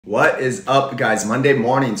What is up, guys? Monday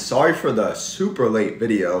morning. Sorry for the super late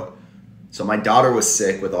video. So my daughter was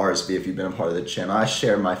sick with RSV. If you've been a part of the channel, I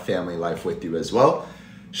share my family life with you as well.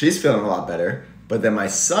 She's feeling a lot better. But then my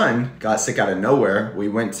son got sick out of nowhere. We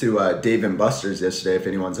went to Dave & Buster's yesterday. If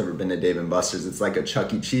anyone's ever been to Dave & Buster's, it's like a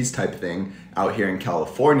Chuck E. Cheese type thing out here in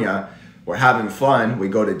California. We're having fun. We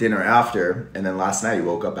go to dinner after. And then last night he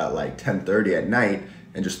woke up at like 10:30 at night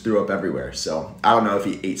and just threw up everywhere. So I don't know if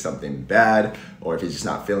he ate something bad or if he's just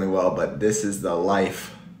not feeling well, but this is the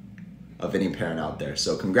life of any parent out there.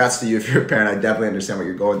 So congrats to you if you're a parent. I definitely understand what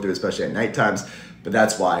you're going through, especially at night times, but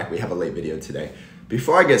that's why we have a late video today.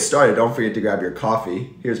 Before I get started, don't forget to grab your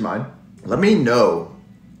coffee. Here's mine. Let me know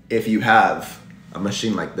if you have a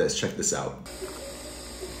machine like this. Check this out.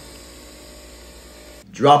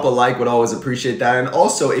 Drop a like, would always appreciate that. And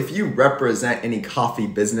also, if you represent any coffee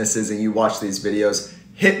businesses and you watch these videos,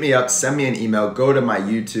 hit me up, send me an email, go to my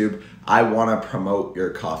YouTube. I wanna promote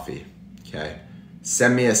your coffee, okay?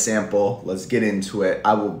 Send me a sample, let's get into it.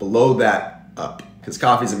 I will blow that up because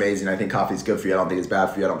coffee's amazing. I think coffee's good for you. I don't think it's bad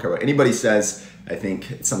for you. I don't care what anybody says. I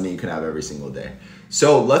think it's something you can have every single day.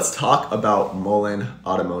 So let's talk about Mullen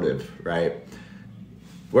Automotive, right?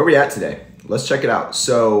 Where are we at today? Let's check it out.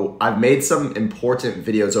 So I've made some important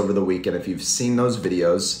videos over the weekend. If you've seen those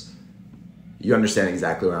videos, you understand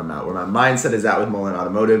exactly where I'm at, where my mindset is at with Mullen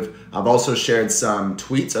Automotive. I've also shared some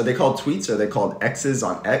tweets. Are they called tweets or are they called X's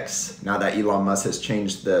on X? Now that Elon Musk has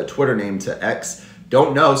changed the Twitter name to X.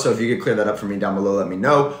 Don't know, so if you could clear that up for me down below, let me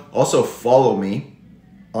know. Also follow me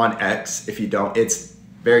on X if you don't. It's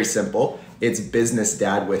very simple. It's Business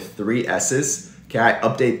Dad with 3 S's. Okay, I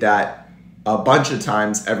update that a bunch of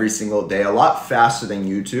times every single day, a lot faster than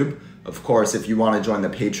YouTube. Of course, if you want to join the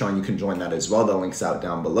Patreon, you can join that as well. The link's out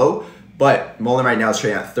down below. But Mullen right now is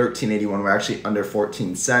trading at $13.81. We're actually under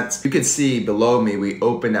 14 cents. You can see below me, we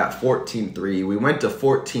opened at 14.3. We went to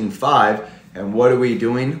 14.5. And what are we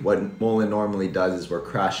doing? What Mullen normally does is we're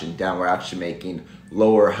crashing down. We're actually making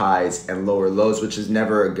lower highs and lower lows, which is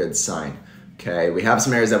never a good sign. Okay, we have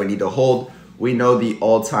some areas that we need to hold. We know the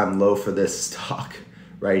all-time low for this stock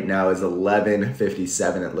right now is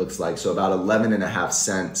 11.57, it looks like. So about 11.5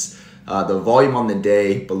 cents. The volume on the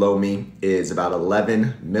day below me is about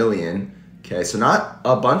 11 million. Okay, so not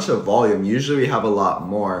a bunch of volume. Usually we have a lot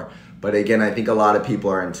more. But again, I think a lot of people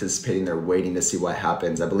are anticipating, they're waiting to see what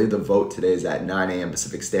happens. I believe the vote today is at 9 a.m.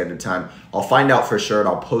 Pacific Standard Time. I'll find out for sure and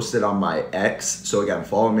I'll post it on my X. So again,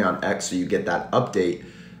 follow me on X so you get that update.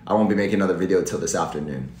 I won't be making another video until this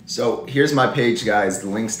afternoon. So here's my page, guys. The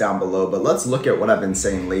link's down below, but let's look at what I've been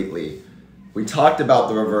saying lately. We talked about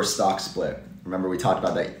the reverse stock split. Remember, we talked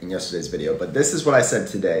about that in yesterday's video, but this is what I said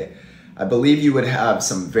today. I believe you would have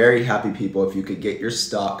some very happy people if you could get your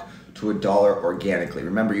stock to $1 organically.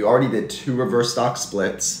 Remember, you already did 2 reverse stock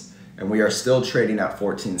splits and we are still trading at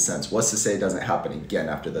 14 cents. What's to say it doesn't happen again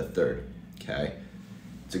after the 3rd, okay?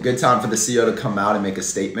 It's a good time for the CEO to come out and make a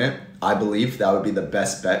statement. I believe that would be the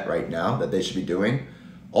best bet right now that they should be doing.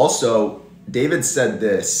 Also, David said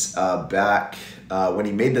this back when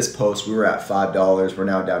he made this post, we were at $5. We're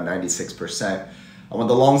now down 96%. I want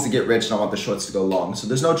the longs to get rich and I want the shorts to go long. So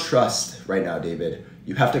there's no trust right now, David.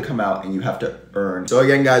 You have to come out and you have to earn. So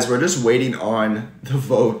again, guys, we're just waiting on the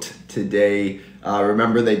vote today.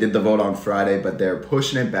 Remember, they did the vote on Friday, but they're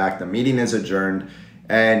pushing it back. The meeting is adjourned.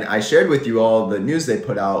 And I shared with you all the news they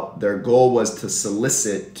put out. Their goal was to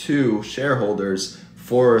solicit 2 shareholders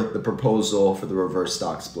for the proposal for the reverse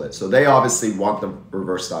stock split. So they obviously want the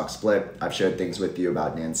reverse stock split. I've shared things with you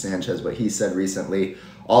about Dan Sanchez, what he said recently.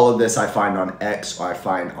 All of this I find on X or I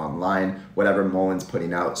find online, whatever Mullen's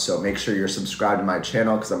putting out. So make sure you're subscribed to my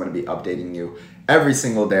channel because I'm going to be updating you every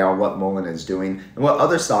single day on what Mullen is doing and what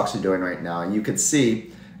other stocks are doing right now. And you could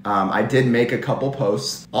see I did make a couple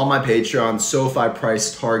posts on my Patreon, SoFi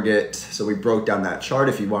price target. So we broke down that chart.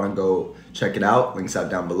 If you want to go check it out, links out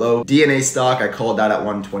down below. DNA stock, I called that at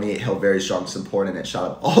 128, held very strong support, and it shot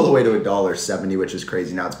up all the way to $1.70, which is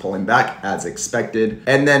crazy. Now it's pulling back as expected.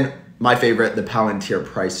 And then my favorite, the Palantir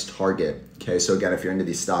price target. Okay, so again, if you're into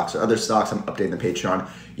these stocks or other stocks, I'm updating the Patreon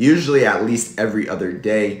usually at least every other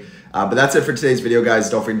day. But that's it for today's video, guys.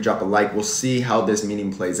 Don't forget to drop a like. We'll see how this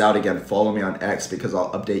meeting plays out. Again, follow me on X because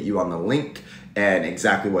I'll update you on the link and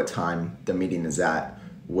exactly what time the meeting is at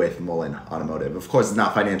with Mullen Automotive. Of course, it's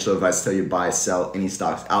not financial advice to tell you buy, sell any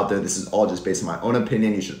stocks out there. This is all just based on my own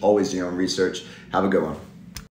opinion. You should always do your own research. Have a good one.